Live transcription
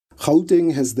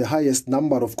Gauteng has the highest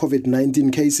number of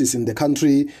COVID-19 cases in the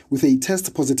country, with a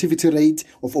test positivity rate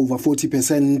of over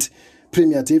 40%.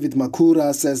 Premier David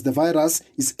Makhura says the virus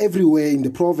is everywhere in the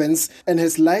province and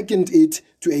has likened it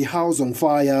to a house on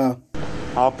fire.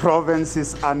 Our province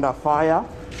is under fire.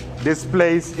 This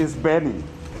place is burning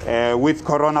with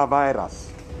coronavirus.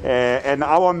 And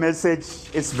our message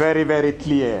is very, very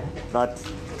clear that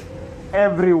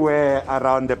everywhere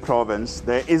around the province,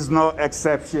 there is no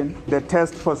exception. The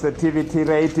test positivity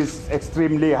rate is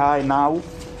extremely high now.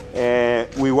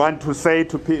 We want to say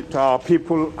to our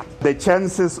people, the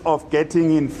chances of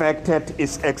getting infected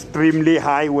is extremely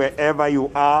high wherever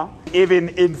you are. Even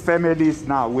in families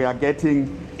now, we are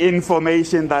getting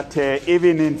information that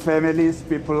even in families,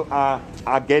 people are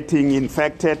getting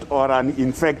infected or are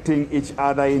infecting each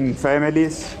other in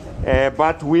families.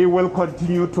 But we will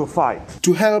continue to fight.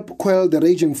 To help quell the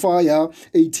raging fire,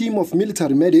 a team of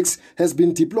military medics has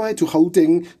been deployed to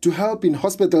Gauteng to help in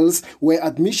hospitals where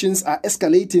admissions are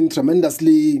escalating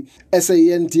tremendously.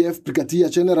 SANDF Brigadier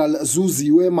General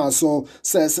Zuziwe Maso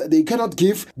says they cannot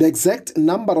give the exact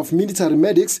number of military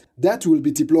medics that will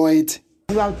be deployed.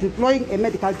 We are deploying a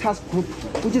medical task group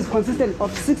which is consistent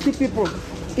of 60 people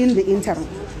in the interim.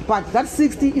 But that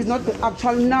 60 is not the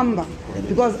actual number,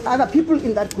 because other people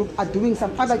in that group are doing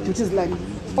some other duties like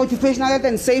occupational health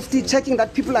and safety, checking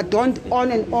that people are donned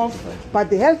on and off. But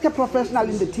the healthcare professionals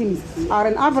in the teams are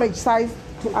an average size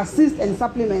to assist and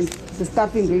supplement the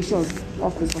staffing ratios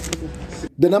of the hospital.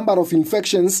 The number of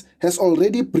infections has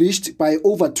already breached by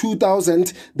over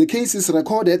 2,000 the cases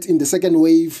recorded in the second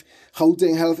wave.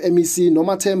 Gauteng Health MEC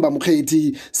Nomathemba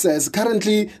Mokgethi says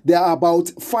currently there are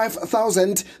about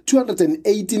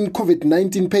 5,218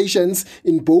 COVID-19 patients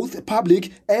in both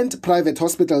public and private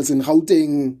hospitals in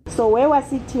Gauteng. So where we're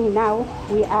sitting now,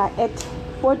 we are at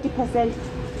 40%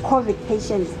 COVID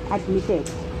patients admitted.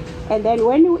 And then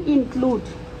when you include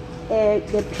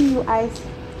the PUIs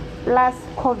plus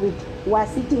COVID, we're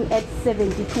sitting at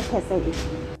 72%.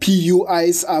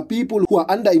 PUIs are people who are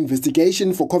under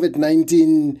investigation for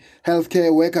COVID-19.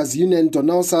 Healthcare Workers Union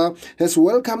DONOSA has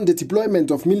welcomed the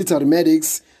deployment of military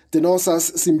medics.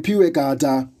 DONOSA's Simpiwe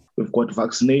Gada. We've got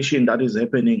vaccination that is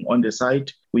happening on the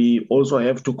site. We also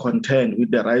have to contend with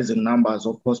the rising numbers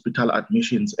of hospital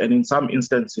admissions. And in some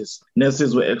instances,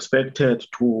 nurses were expected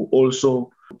to also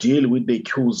deal with the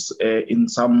queues in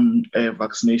some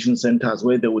vaccination centers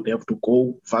where they would have to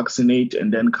go vaccinate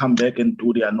and then come back and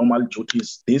do their normal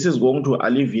duties. This is going to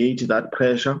alleviate that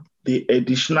pressure. The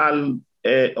additional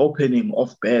opening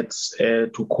of beds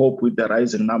to cope with the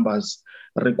rising numbers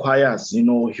requires,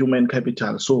 human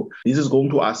capital. So this is going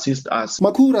to assist us.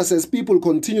 Makhura says people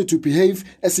continue to behave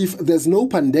as if there's no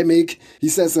pandemic. He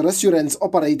says restaurants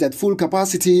operate at full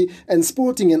capacity and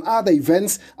sporting and other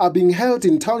events are being held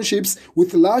in townships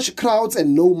with large crowds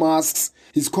and no masks.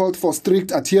 He's called for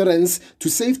strict adherence to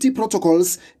safety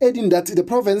protocols, adding that the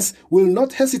province will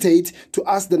not hesitate to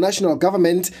ask the national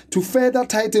government to further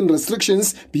tighten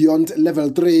restrictions beyond level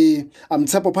 3. I'm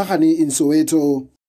Tsepo Pagani in Soweto.